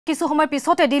কিছু সময়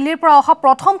পিছতে দিল্লীৰ পৰা অহা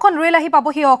প্ৰথমখন ৰেল আহি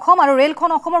পাবহি অসম আৰু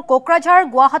ৰেলখন অসমৰ কোকৰাঝাৰ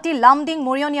গুৱাহাটী লামডিং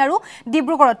মৰিয়নি আৰু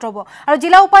ডিব্ৰুগড়ত ৰব আৰু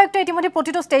জিলা উপায়ুক্ত ইতিমধ্যে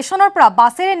প্ৰতিটো ষ্টেচনৰ পৰা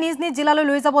বাছেৰে নিজ নিজ জিলালৈ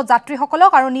লৈ যাব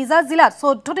যাত্ৰীসকলক আৰু নিজা জিলাত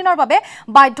 14 দিনৰ বাবে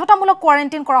বাধ্যতামূলক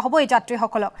কোৱাৰেণ্টাইন কৰা হ'ব এই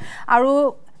যাত্ৰীসকলক আৰু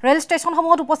ৰেল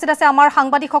ষ্টেচনসমূহত উপস্থিত আছে আমাৰ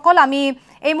সাংবাদিকসকল আমি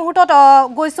এই মুহূৰ্তত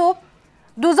গৈছো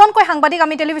দুজনকৈ সাংবাদিক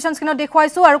আমি টেলিভিছন স্ক্ৰিনত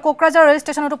দেখুৱাইছো আৰু কোকৰাঝাৰ ৰেল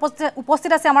ষ্টেচনত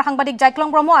উপস্থিত আছে আমাৰ সাংবাদিক জাইক্লং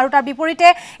ব্ৰহ্ম আৰু তাৰ বিপৰীতে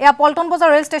এয়া পল্টন বজাৰ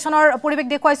ৰেল ষ্টেচনৰ পৰিৱেশ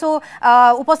দেখুৱাইছো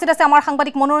উপস্থিত আছে আমাৰ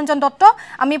সাংবাদিক মনোৰঞ্জন দত্ত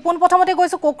আমি পোনপ্ৰথমতে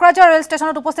গৈছো কোকৰাঝাৰ ৰেল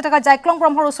ষ্টেচনত উপস্থিত থকা জাইক্লং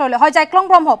ব্ৰহ্মৰ ওচৰলৈ হয় জাইক্লং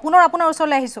ব্ৰহ্ম পুনৰ আপোনাৰ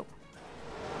ওচৰলৈ আহিছো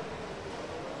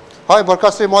হয়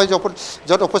বৰকাশ্ৰী মই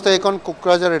য'ত উপস্থিত এইখন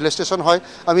কোকৰাঝাৰ ৰেল ষ্টেচন হয়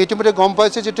আমি ইতিমধ্যে গম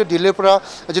পাইছো যেটো দিল্লীৰ পৰা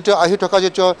যেটো আহি থকা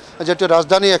যেটো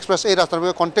ৰাজধানী এক্সপ্ৰেছ এই ৰাস্তাৰ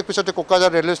কণ্টেক্ট পিছতে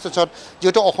কোকৰাঝাৰ ৰেল ষ্টেচন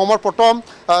যেটো অসমৰ প্ৰথম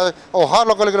অহাৰ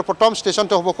লগে লগে প্ৰথম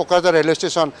ষ্টেচনটো হ'ব কোকৰাঝাৰ ৰেল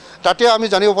ষ্টেচন তাতে আমি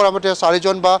জানিব পৰা মতে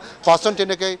 4জন বা 5জন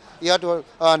তেনেকৈ ইয়াত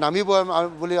নামিব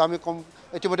বুলি আমি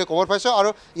ইতিমধ্যে খবৰ পাইছোঁ আৰু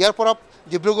ইয়াৰ পৰা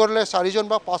ডিব্ৰুগড়লৈ 4জন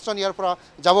বা 5জন ইয়াৰ পৰা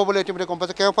যাব বুলি ইতিমধ্যে গম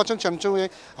পাইছোঁ কেও পাচন চেমচুঙে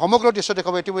সমগ্ৰ দৃশ্য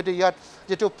দেখাব ইতিমধ্যে ইয়াত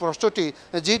যেটো প্ৰস্তুতি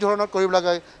যি ধৰণৰ কৰিব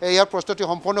লাগে ইয়াৰ প্ৰস্তুতি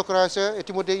সম্পূৰ্ণ কৰা হৈছে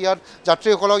ইতিমধ্যে ইয়াত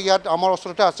যাত্ৰীসকলক ইয়াত আমাৰ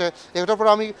ওচৰতে আছে এইটোৰ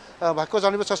পৰা আমি ভাষ্য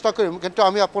জানিব চেষ্টা কৰিম কিন্তু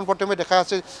আমি আপোন প্ৰথমে দেখা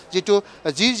আছে যেটো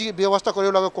যি ব্যৱস্থা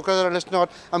কৰিব লাগে কোকৰাঝাৰ ৰেল ষ্টেচনত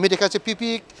আমি দেখাইছে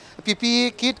পিপি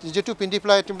কিট যেটো পিন্ধি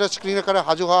পেলাই ইতিমধ্যে স্ক্ৰীনৰ কাৰণে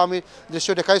সাজু হোৱা আমি দৃশ্য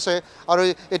দেখাইছে আৰু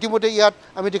ইতিমধ্যে ইয়াত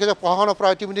আমি দেখিছোঁ পঢ়াশোনাৰ পৰা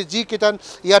ইতিমধ্যে যি কেইটান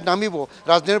ইয়াত নামিব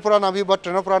ৰাজধানীৰ পৰা নামিব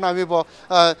ট্ৰেইনৰ পৰা নামিব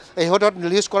ইহঁতক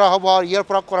লিষ্ট কৰা হ'ব আৰু ইয়াৰ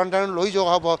পৰা কোৱাৰেণ্টাইন লৈ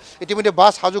যোৱা হ'ব ইতিমধ্যে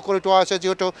বাছ সাজু কৰি থোৱা আছে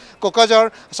যিহেতু কোকৰাঝাৰ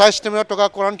চাই ষ্টেচনত থকা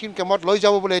কোৱাৰেণ্টাইন কেম্পত লৈ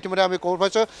যাব বুলি ইতিমধ্যে আমি খবৰ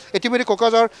পাইছোঁ ইতিমধ্যে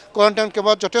কোকৰাঝাৰ কোৱাৰেণ্টাইন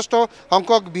কেম্পত যথেষ্ট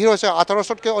সংখ্যক ভিৰ হৈছে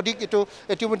 1800তকৈ অধিক এইটো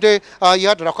ইতিমধ্যে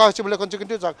ইয়াত ৰখা হৈছে বুলি কৈছে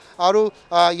কিন্তু আৰু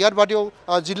ইয়াৰ বাদেও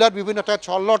জিলাৰ বিভিন্ন ঠাইত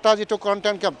 16টা যিটো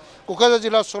কোৱাৰেণ্টাইন কেম্প কোকৰাঝাৰ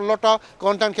জিলাৰ 16টা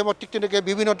কোৱাৰেণ্টাইন কেম্পত ঠিক তেনেকৈ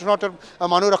বিভিন্ন ধৰণৰ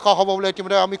মানুহ ৰখা হ'ব বুলি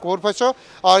ইতিমধ্যে আমি খবৰ পাইছোঁ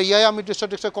আৰু ইয়াই আমি দৃশ্য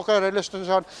দেখিছোঁ কোকৰাঝাৰ ৰেল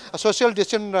ষ্টেচনত ছ'চিয়েল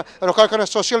ডিষ্টেঞ্চ ৰখাৰ কাৰণে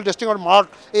ছ'চিয়েল ডিষ্টেঞ্চৰ মাৰ্ক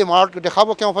এই মাৰ্ক দেখাব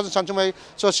কেও পাচন চাঞ্চুমাই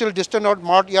ছ'চিয়েল ডিষ্টেঞ্চৰ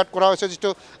মাৰ্ক ইয়াত কৰা হৈছে যিটো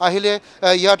আহিলে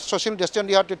ইয়াত ছ'চিয়েল ডিষ্টেঞ্চ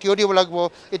ইয়াত থিয় দিব লাগিব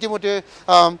ইতিমধ্যে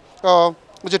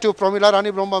যেটো প্ৰমিলা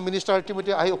ৰাণী ব্ৰহ্ম মিনিষ্টাৰ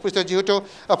ইতিমধ্যে আহি উপস্থিত যেহেতু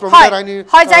প্ৰমিলা ৰাণী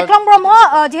হয় জাইক্লং ব্ৰহ্ম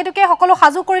যেহেতুকে সকলো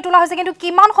সাজু কৰি তোলা হৈছে কিন্তু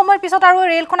কিমান সময়ৰ পিছত আৰু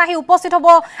ৰেলখন আহি উপস্থিত হ'ব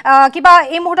কিবা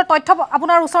এই মুহূৰ্তত তথ্য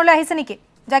আপোনাৰ ওচৰলৈ আহিছে নেকি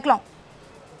জাইক্লং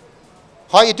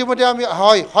হয় ইতিমধ্যে আমি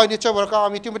হয় নিশ্চয় বৰকা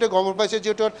আমি ইতিমধ্যে গম পাইছোঁ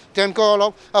যেহেতু ট্ৰেইনখন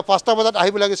অলপ 5টা বজাত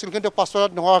আহিব লাগিছিল কিন্তু 5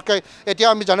 বজাত নোহোৱাকৈ এতিয়া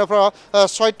আমি জানিব পৰা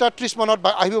 6:30 মানত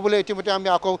আহিব বুলি ইতিমধ্যে আমি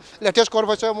আকৌ লেটেষ্ট খবৰ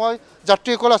পাইছোঁ মই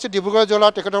যাত্ৰীসকল আছে ডিব্ৰুগড় জিলা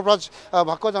তেখেতৰ পৰা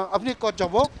ভাষ্য আপুনি ক'ত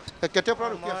যাব কেতিয়াৰ পৰা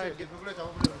ৰখি আছে ডিব্ৰুগড়লৈ যাব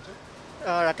বুলি ভাবিছে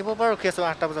ৰাতিপুৱাৰ পৰা ৰখি আছোঁ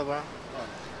 8টা বজাৰ পৰা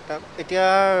এতিয়া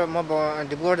মই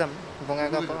ডিব্ৰুগড় যাম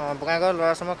বঙাইগাঁও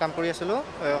ল'ৰা ছোৱালীৰ কাম কৰি আছিলোঁ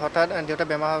হঠাৎ দেউতা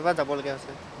বেমাৰ হোৱাৰ পৰা যাবলগীয়া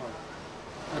হৈছে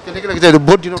কেনেকৈ লাগিছে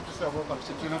বহুত দিনৰ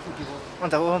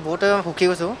যাব বহুতে সুখী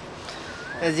গৈছোঁ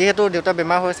যিহেতু দেউতা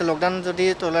বেমাৰ হৈ আছে লকডাউন যদি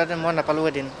তলাতে মই নাপালোঁ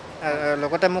এদিন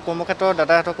লগতে মোৰ কৰ্মক্ষেত্ৰৰ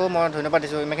দাদাহঁতকো মই ধন্যবাদ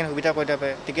দিছোঁ ইমানখিনি সুবিধা কৰি দিব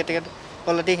পাৰে টিকেট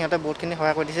অলৰেডি সিহঁতে বহুতখিনি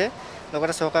সহায় কৰি দিছে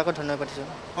লগতে চৰকাৰকো ধন্যবাদ দিছোঁ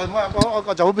হয় মই আকৌ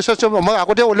যাব বিচাৰিছোঁ মই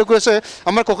আগতে উল্লেখ কৰিছে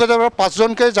আমাৰ কোকৰাঝাৰৰ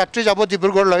 5জনকৈ যাত্ৰী যাব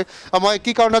ডিব্ৰুগড়লৈ মই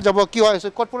কি কাৰণত যাব কি হৈছে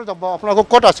ক'ত পৰা যাব আপোনালোকৰ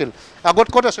ক'ত আছিল আগত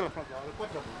ক'ত আছিল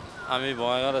আমি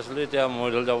বঙাইগাঁৱত আছিলোঁ এতিয়া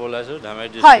মৰিধল যাব ওলাইছোঁ ধামেৰী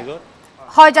ডিষ্ট্ৰিক্টত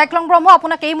হয় জাইক্লং ব্ৰহ্ম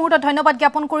আপোনাক এই মুহূৰ্তত ধন্যবাদ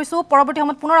জ্ঞাপন কৰিছোঁ পৰৱৰ্তী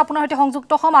সময়ত পুনৰ আপোনাৰ সৈতে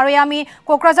সংযুক্ত হ'ম আৰু আমি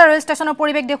কোকৰাঝাৰ ৰেল ষ্টেচনৰ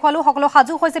পৰিৱেশ দেখুৱালোঁ সকলো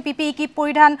সাজু হৈছে পিপিই কিট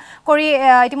পৰিধান কৰি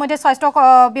ইতিমধ্যে স্বাস্থ্য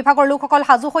বিভাগৰ লোকসকল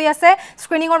সাজু হৈ আছে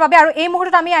স্ক্ৰিনিঙৰ বাবে আৰু এই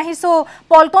মুহূৰ্তত আমি আহিছোঁ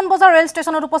পল্টন বজাৰ ৰেল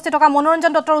ষ্টেচনত উপস্থিত থকা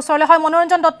মনোৰঞ্জন দত্তৰ ওচৰলৈ হয়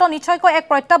মনোৰঞ্জন দত্ত নিশ্চয়কৈ এক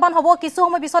প্ৰত্যাহ্বান হ'ব কিছু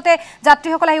সময় পিছতে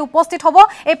যাত্ৰীসকল আহি উপস্থিত হ'ব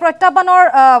এই প্ৰত্যাহ্বানৰ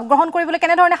গ্ৰহণ কৰিবলৈ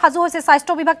কেনেধৰণে সাজু হৈছে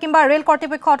স্বাস্থ্য বিভাগ কিংবা ৰেল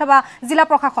কৰ্তৃপক্ষ অথবা জিলা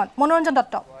প্ৰশাসন মনোৰঞ্জন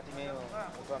দত্ত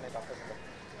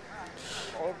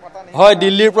হয়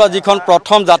দিল্লীৰ পৰা যিখন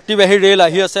প্ৰথম যাত্ৰীবাহী ৰেল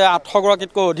আহি আছে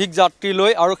 800গৰাকীতকৈ অধিক যাত্ৰী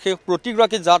লৈ আৰু সেই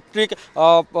প্ৰতিগৰাকী যাত্ৰীক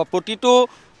প্ৰতিটো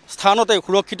স্থানতে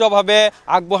সুৰক্ষিতভাৱে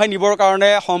আগবঢ়াই নিবৰ কাৰণে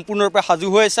সম্পূৰ্ণৰূপে সাজু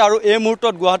হৈ আছে আৰু এই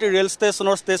মুহূৰ্তত গুৱাহাটী ৰেল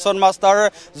ষ্টেচনৰ ষ্টেচন মাষ্টাৰ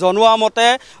জনোৱা মতে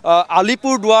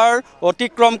আলিপুৰদুৱাৰ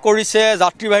অতিক্ৰম কৰিছে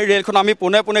যাত্ৰীবাহী ৰেলখন আমি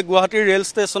পোনে পোনে গুৱাহাটীৰ ৰেল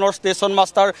ষ্টেচনৰ ষ্টেচন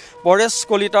মাষ্টাৰ পৰেশ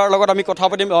কলিতাৰ লগত আমি কথা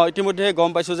পাতিম ইতিমধ্যে গম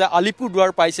পাইছোঁ যে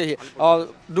আলিপুৰদুৱাৰ পাইছেহি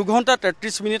 2 ঘণ্টা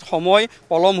 33 মিনিট সময়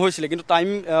পলম হৈছিলে কিন্তু টাইম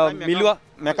মিলোৱা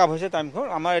মেকআপ হৈছে টাইমখন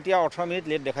আমাৰ এতিয়া 18 মিনিট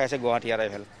লেট দেখাই আছে গুৱাহাটী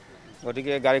এৰাইভেল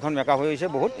গতিকে গাড়ীখন মেকআপ হৈ হৈছে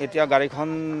বহুত এতিয়া গাড়ীখন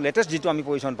লেটেষ্ট যিটো আমি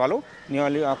পজিশ্যন পালোঁ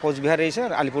নিয়াৰলি কোচবিহাৰ আহিছে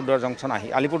আলিপুৰদুৱাৰ জংচন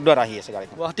আলিপুৰদুৱাৰ আহি আছে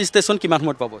গাড়ীখন গুৱাহাটী ষ্টেচন কিমান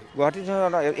সময়ত পাব গুৱাহাটী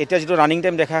এতিয়া যিটো ৰানিং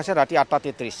টাইম দেখা আছে ৰাতি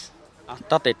 8:33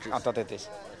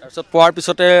 তাৰপিছত পোৱাৰ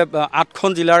পিছতে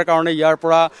 8খন জিলাৰ কাৰণে ইয়াৰ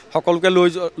পৰা সকলোকে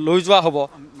লৈ যোৱা হ'ব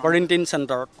কোৱাৰেণ্টাইন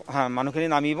চেণ্টাৰত। হা মানুহখিনি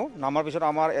নামিব, নামাৰ পিছত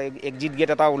আমাৰ এক্সিট গেট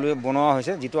এটা বনোৱা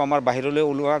হৈছে, যিটো আমাৰ বাহিৰলৈ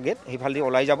ওলোৱা গেট, সেইফালেদি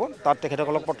ওলাই যাব। তাত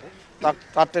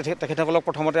তেখেতসকলক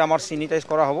প্ৰথমতে আমাৰ চেনিটাইজ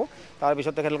কৰা হ'ব।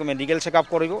 তাৰপিছত তেখেতলোকে মেডিকেল চেকআপ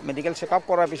কৰিব। মেডিকেল চেকআপ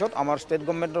কৰাৰ পিছত আমাৰ ষ্টেট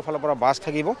গভৰ্ণমেণ্টৰ ফালৰ পৰা বাছ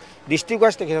থাকিব, ডিষ্ট্ৰিক্ট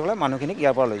ৱাইজ তেখেতসকলে মানুহখিনিক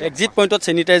ইয়াৰ পৰা লৈ যাব। এক্সিট পইণ্টত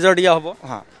চেনিটাইজাৰ দিয়া হ'ব।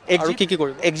 হা এক্সিট কি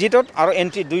কৰিব? এক্সিটত আৰু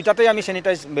এণ্ট্ৰি দুইটাতে আমি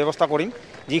চেনিটাইজ ব্যৱস্থা কৰিম।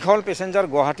 যিখন পেচেঞ্জাৰ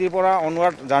গুৱাহাটীৰ পৰা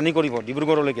অনৱাৰ্ড জাৰ্ণি কৰিব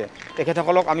ডিব্ৰুগড়লৈকে,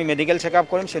 তেখেতসকলক আমি মেডিকেল চেকআপ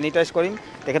কৰিম, চেনিটাইজ কৰিম,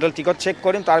 তেখেতসকল টিকট চেক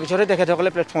কৰিম, তাৰপিছতহে তেখেতসকলে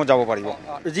প্লেটফৰ্মত যাব পাৰিব।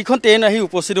 যিখন ট্ৰেইন আহি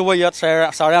উপস্থিত হ'ব ইয়াত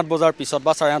 8:30 বজাৰ পিছত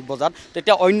বা 8:30 বজাত,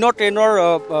 তেতিয়া অন্য ট্ৰেইনৰ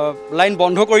লাইন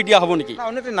বন্ধ কৰি দিয়া হ'ব নেকি?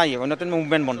 অন্য ট্ৰেইন নাই, অন্য ট্ৰেইন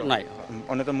মুভমেণ্ট বন্ধ নাই,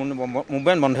 অন্য ট্ৰেইন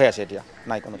মুভমেণ্ট বন্ধই আছে এতিয়া,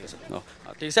 নাই কোনো পেচেঞ্জ।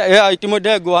 ঠিক আছে। এয়া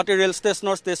ইতিমধ্যে গুৱাহাটী ৰেল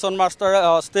ষ্টেচনৰ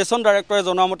ষ্টেচন ডাইৰেক্টৰে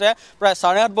জনোৱা মতে প্ৰায়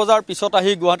 8:30 বজাৰ পিছত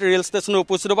আহি গুৱাহাটী ৰেল ষ্টেচনত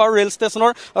উপস্থিত হ'ব। আৰু ৰেল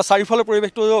ষ্টেচনৰ চাৰিওফালে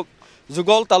পৰিৱেশটো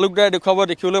যুগল তালুকদাৰে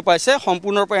দেখিবলৈ পাইছে।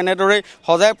 সম্পূৰ্ণৰূপে এনেদৰে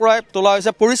সজাই পৰাই তোলা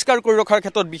হৈছে। পৰিষ্কাৰ কৰি ৰখাৰ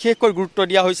ক্ষেত্ৰত বিশেষকৈ গুৰুত্ব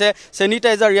দিয়া হৈছে।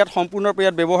 চেনিটাইজাৰ ইয়াত সম্পূৰ্ণৰূপে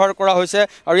ইয়াত ব্যৱহাৰ কৰা হৈছে।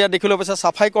 আৰু ইয়াত দেখিবলৈ পাইছে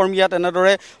চাফাই কৰ্মী ইয়াত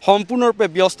এনেদৰে সম্পূৰ্ণৰূপে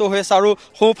ব্যস্ত হৈ আছে। আৰু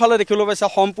সোঁফালে দেখিবলৈ পাইছে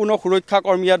সম্পূৰ্ণ সুৰক্ষা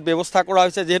কৰ্মী ইয়াত ব্যৱস্থা কৰা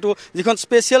হৈছে। যিহেতু যিখন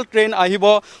স্পেচিয়েল ট্ৰেইন আহিব,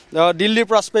 দিল্লীৰ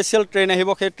পৰা স্পেচিয়েল ট্ৰেইন আহিব,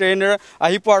 সেই ট্ৰেইনেৰে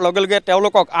আহি পোৱাৰ লগে লগে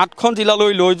তেওঁলোকক 8খন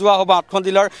জিলালৈ লৈ যোৱা হ'ব। 8খন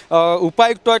জিলাৰ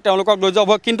উপায়ুক্তই তেওঁলোকক লৈ যোৱা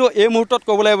হ'ব। কিন্তু এই মুহূৰ্তত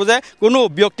ক'ব লাগিব যে কোনো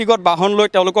ব্যক্তিগত বাহন লৈ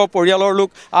তেওঁলোকৰ পৰিয়ালৰ লোক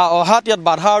অহাত ইয়াত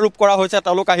বাধা আৰোপ কৰা হৈছে।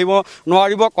 তেওঁলোক আহিব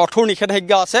নোৱাৰিব, কঠোৰ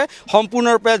নিষেধাজ্ঞা আছে।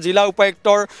 সম্পূৰ্ণৰূপে জিলা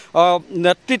উপায়ুক্তৰ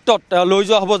নেতৃত্বত লৈ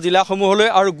যোৱা হ'ব জিলাসমূহলৈ।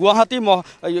 আৰু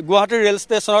গুৱাহাটী ৰেল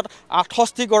ষ্টেচনত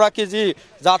 68গৰাকী যি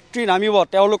যাত্ৰী নামিব,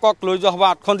 তেওঁলোকক লৈ যোৱা হ'ব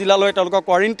 8খন জিলালৈ। তেওঁলোকক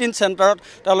কোৱাৰেণ্টাইন চেণ্টাৰত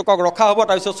তেওঁলোকক ৰখা হ'ব।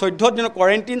 তাৰপিছত 14 দিনৰ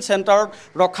কোৱাৰেণ্টাইন চেণ্টাৰত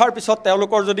ৰখাৰ পিছত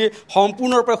তেওঁলোকৰ যদি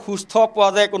সম্পূৰ্ণৰূপে সুস্থ পোৱা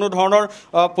যায়, কোনো ধৰণৰ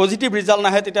পজিটিভ ৰিজাল্ট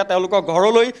নাহে, তেতিয়া তেওঁলোকক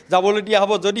ঘৰলৈ যাবলৈ দিয়া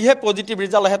হ'ব। যদিহে পজিটিভ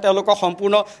ৰিজাল্ট আহে তেওঁলোকক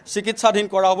সম্পূৰ্ণ চিকিৎসাধীন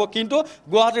কৰা হ'ব। কিন্তু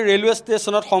গুৱাহাটী ৰেলৱে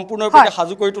ষ্টেচনত সম্পূৰ্ণৰূপে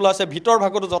সাজু কৰি তোলা আছে। ভিতৰ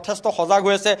ভাগতো যথেষ্ট সজাগ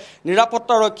হৈ আছে,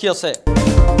 নিৰাপত্তাৰক্ষী আছে।